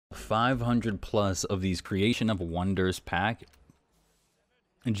500 plus of these Creation of Wonders pack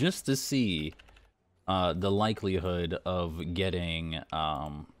just to see the likelihood of getting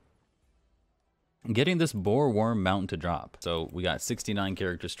this Boreworm mount to drop. So we got 69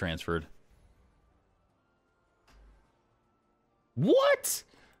 characters transferred. What?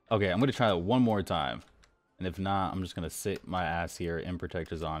 Okay, I'm gonna try it one more time. And if not, I'm just gonna sit my ass here in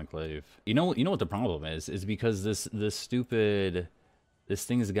Protector's Enclave. You know what the problem is because this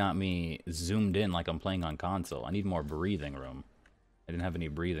thing's got me zoomed in like I'm playing on console. I need more breathing room. I didn't have any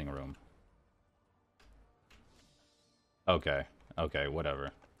breathing room. Okay,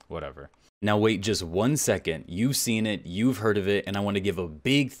 whatever. Now wait just 1 second. You've seen it, you've heard of it, and I want to give a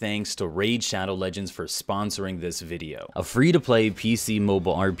big thanks to Raid Shadow Legends for sponsoring this video. A free-to-play PC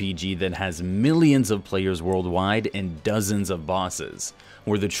mobile RPG that has millions of players worldwide and dozens of bosses.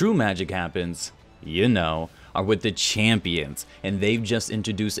 Where the true magic happens, you know, are with the champions, and they've just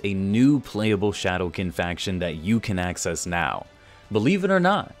introduced a new playable Shadowkin faction that you can access now. Believe it or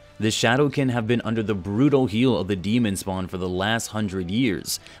not, the Shadowkin have been under the brutal heel of the demon spawn for the last 100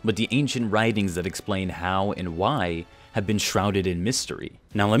 years, but the ancient writings that explain how and why have been shrouded in mystery.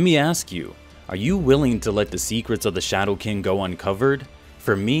 Now let me ask you, are you willing to let the secrets of the Shadowkin go uncovered?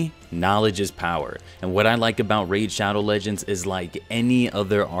 For me, knowledge is power, and what I like about Raid Shadow Legends is like any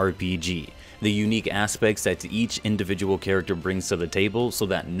other RPG. The unique aspects that each individual character brings to the table so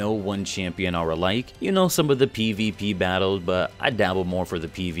that no one champion are alike. You know some of the PvP battles, but I dabble more for the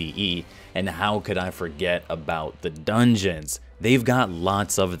PvE. And how could I forget about the dungeons? They've got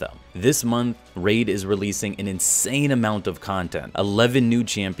lots of them. This month, Raid is releasing an insane amount of content. 11 new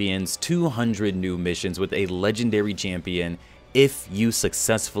champions, 200 new missions with a legendary champion if you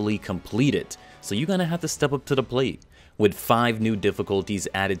successfully complete it. So you're gonna have to step up to the plate, with 5 new difficulties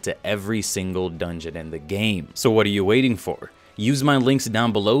added to every single dungeon in the game. So what are you waiting for? Use my links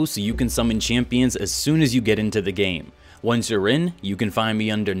down below so you can summon champions as soon as you get into the game. Once you're in, you can find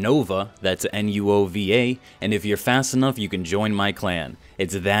me under Nova, that's N-U-O-V-A, and if you're fast enough, you can join my clan.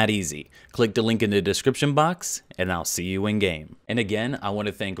 It's that easy. Click the link in the description box, and I'll see you in game. And again, I want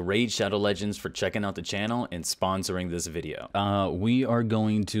to thank Raid Shadow Legends for checking out the channel and sponsoring this video. We are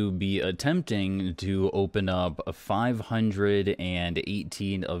going to be attempting to open up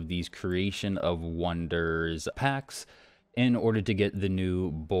 518 of these Creation of Wonders packs in order to get the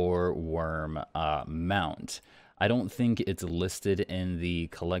new Boreworm mount. I don't think it's listed in the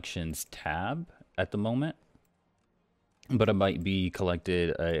collections tab at the moment, but it might be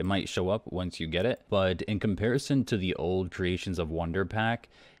collected, it might show up once you get it. But in comparison to the old Creations of Wonder pack,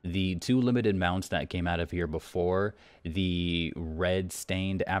 the 2 limited mounts that came out of here before, the red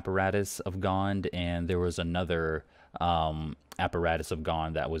stained apparatus of Gond, and there was another apparatus of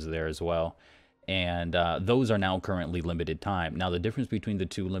Gond that was there as well. And those are now currently limited time. Now, the difference between the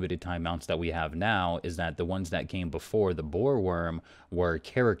 2 limited time mounts that we have now is that the ones that came before the Boreworm were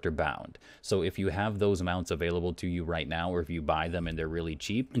character bound. So if you have those mounts available to you right now, or if you buy them and they're really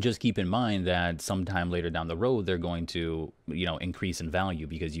cheap, just keep in mind that sometime later down the road, they're going to, you know, increase in value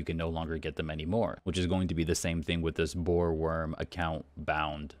because you can no longer get them anymore, which is going to be the same thing with this Boreworm account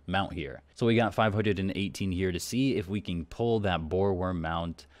bound mount here. So we got 518 here to see if we can pull that Boreworm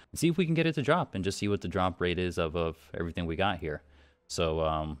mount, see if we can get it to drop and just see what the drop rate is of everything we got here.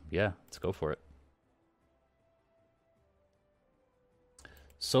 So yeah, let's go for it.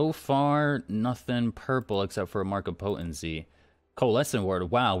 So far, nothing purple except for a Mark of Potency. Coalescent Word,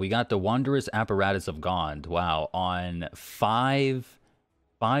 wow, we got the Wondrous Apparatus of Gond. Wow, on five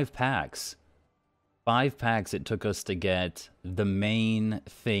packs. 5 packs it took us to get the main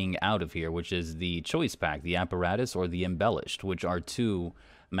thing out of here, which is the choice pack, the apparatus or the embellished, which are 2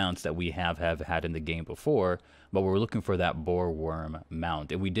 mounts that we have had in the game before, but we're looking for that Boreworm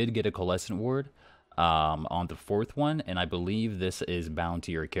mount. And we did get a Coalescent Ward on the 4th one, and I believe this is bound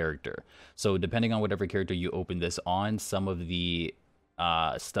to your character. So depending on whatever character you open this on, some of the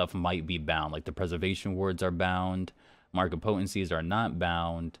stuff might be bound, like the Preservation Wards are bound, Mark of Potencies are not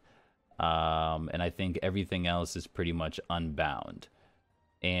bound, and I think everything else is pretty much unbound.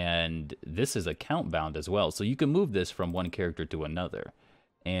 And this is account bound as well, so you can move this from one character to another.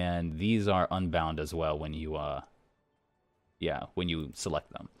 And these are unbound as well when you when you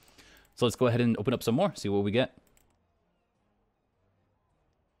select them. So let's go ahead and open up some more, see what we get.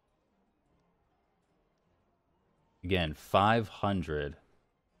 Again, 500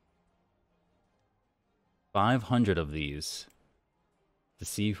 of these to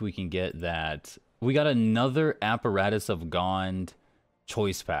see if we can get that. We got another Apparatus of Gond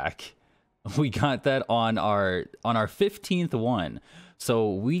choice pack. We got that on our 15th one.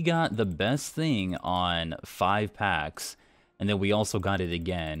 So we got the best thing on 5 packs, and then we also got it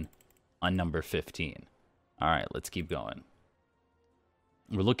again on number 15. All right, let's keep going.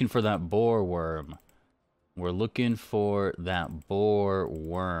 We're looking for that Boreworm. We're looking for that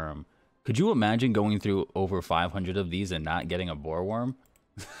Boreworm. Could you imagine going through over 500 of these and not getting a Boreworm?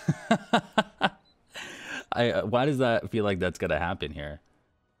 Why does that feel like that's gonna happen here?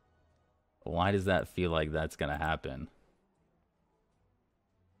 Why does that feel like that's gonna happen?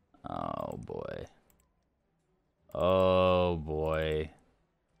 Oh boy. Oh boy.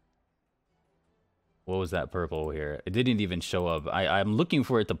 What was that purple here? It didn't even show up. I'm looking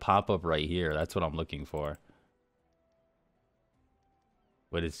for it to pop up right here. That's what I'm looking for.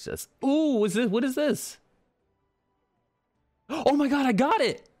 But it's just... Ooh, what is this? Oh my god, I got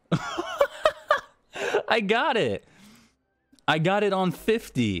it! I got it! I got it on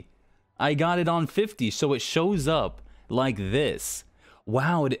 50. I got it on 50, so it shows up like this.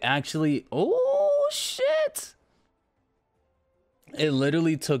 Wow, it actually... Oh, shit! It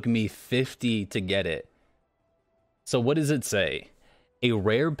literally took me 50 to get it. So what does it say? A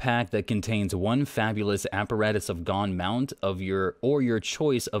rare pack that contains one fabulous apparatus of gone mount of your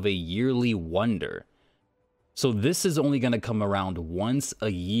choice of a yearly wonder. So this is only going to come around once a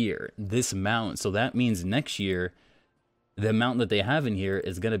year, this mount. So that means next year, the mount that they have in here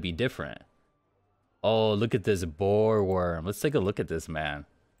is going to be different. Oh, look at this Boreworm. Let's take a look at this, man.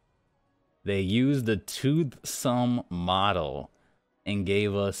 They used the toothsome model and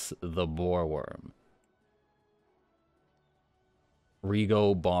gave us the Boreworm.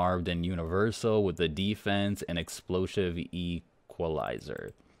 Rego, barbed, and universal with the defense and explosive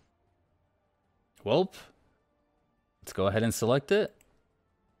equalizer. Welp. Let's go ahead and select it.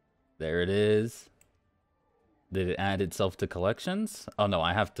 There it is. Did it add itself to collections? Oh no,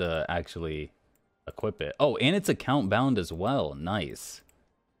 I have to actually equip it. Oh, and it's account bound as well. Nice.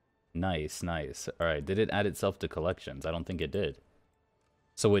 Nice, nice. Alright, did it add itself to collections? I don't think it did.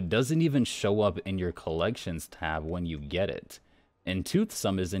 So it doesn't even show up in your collections tab when you get it. And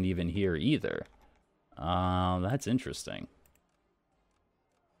Toothsome isn't even here either. That's interesting.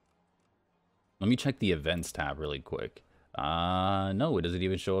 Let me check the events tab really quick. No, it doesn't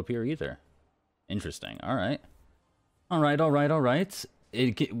even show up here either. Interesting. All right. All right, all right, all right.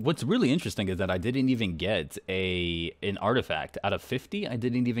 What's really interesting is that I didn't even get an artifact. Out of 50, I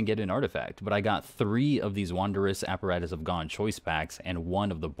didn't even get an artifact. But I got 3 of these Wondrous Apparatus of Gone choice packs and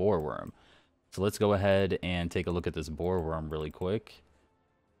 1 of the Boreworm. So let's go ahead and take a look at this Boreworm really quick.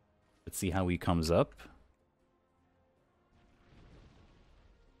 Let's see how he comes up.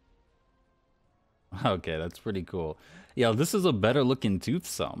 Okay, that's pretty cool. Yeah, this is a better looking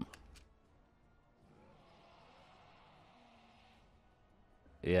Toothsome.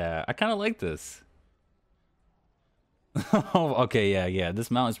 Yeah, I kind of like this. Oh, okay, yeah.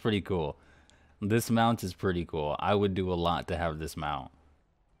 This mount is pretty cool. This mount is pretty cool. I would do a lot to have this mount.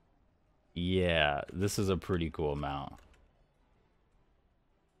 Yeah, this is a pretty cool mount.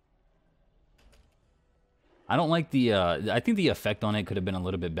 I don't like the, I think the effect on it could have been a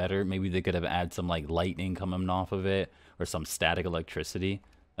little bit better. Maybe they could have added some, like, lightning coming off of it, or some static electricity.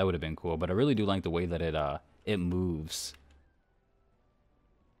 That would have been cool, but I really do like the way that it moves.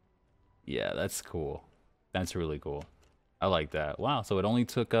 Yeah, that's cool. That's really cool. I like that. Wow, so it only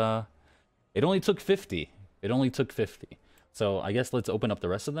took 50. It only took 50. So I guess let's open up the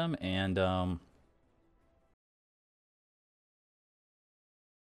rest of them and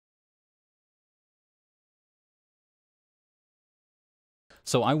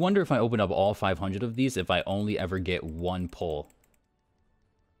so I wonder if I open up all 500 of these, if I only ever get 1 pull.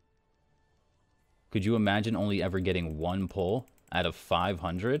 Could you imagine only ever getting 1 pull out of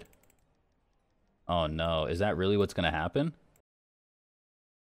 500? Oh no, is that really what's gonna happen?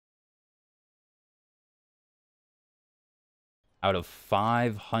 Out of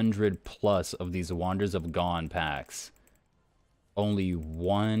 500 plus of these Wonders of Gone packs, only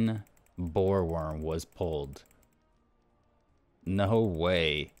 1 Boreworm was pulled. No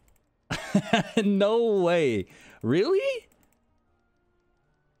way. No way. Really?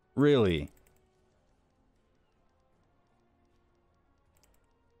 Really?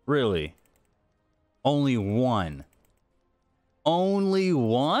 Really? Only 1. Only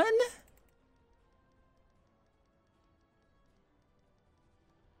 1?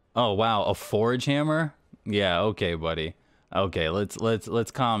 Oh wow, a forge hammer? Yeah, okay, buddy. Okay,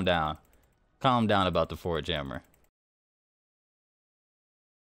 let's calm down. Calm down about the forge hammer.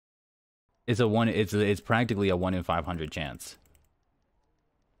 It's practically a 1 in 500 chance.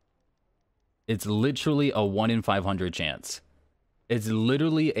 It's literally a 1 in 500 chance. It's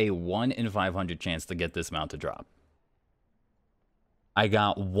literally a 1 in 500 chance to get this mount to drop. I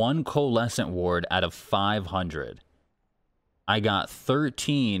got 1 coalescent ward out of 500. I got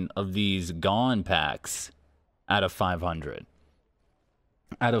 13 of these Gone packs out of 500.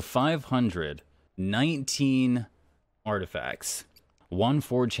 Out of 500, 19 artifacts. 1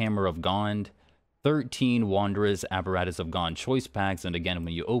 Forge Hammer of Gone, 13 Wanderer's Apparatus of Gone choice packs. And again,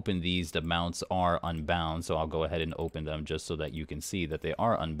 when you open these, the mounts are unbound. So I'll go ahead and open them just so that you can see that they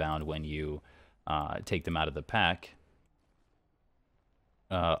are unbound when you take them out of the pack.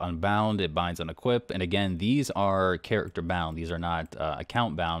 Unbound, it binds on equip, and again, these are character bound. These are not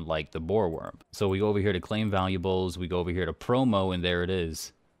account bound like the Boreworm. So we go over here to claim valuables, we go over here to promo, and there it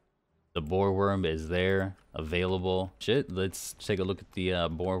is. The Boreworm is there, available. Shit, let's take a look at the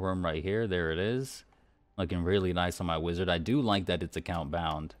Boreworm right here. There it is, looking really nice on my wizard. I do like that it's account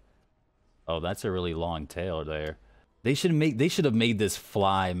bound. Oh, that's a really long tail there. They should have made this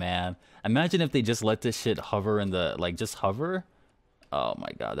fly, man. Imagine if they just let this shit hover in the, like, just hover. Oh my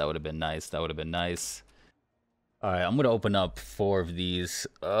god, that would have been nice. That would have been nice. Alright, I'm gonna open up 4 of these.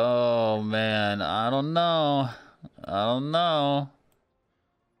 Oh man, I don't know. I don't know.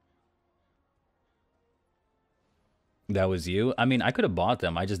 That was you? I mean, I could have bought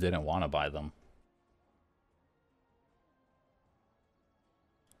them. I just didn't want to buy them.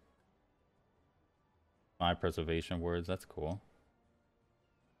 My preservation words, that's cool.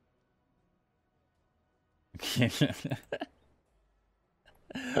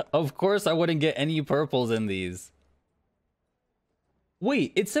 Of course I wouldn't get any purples in these.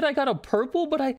 Wait, it said I got a purple, but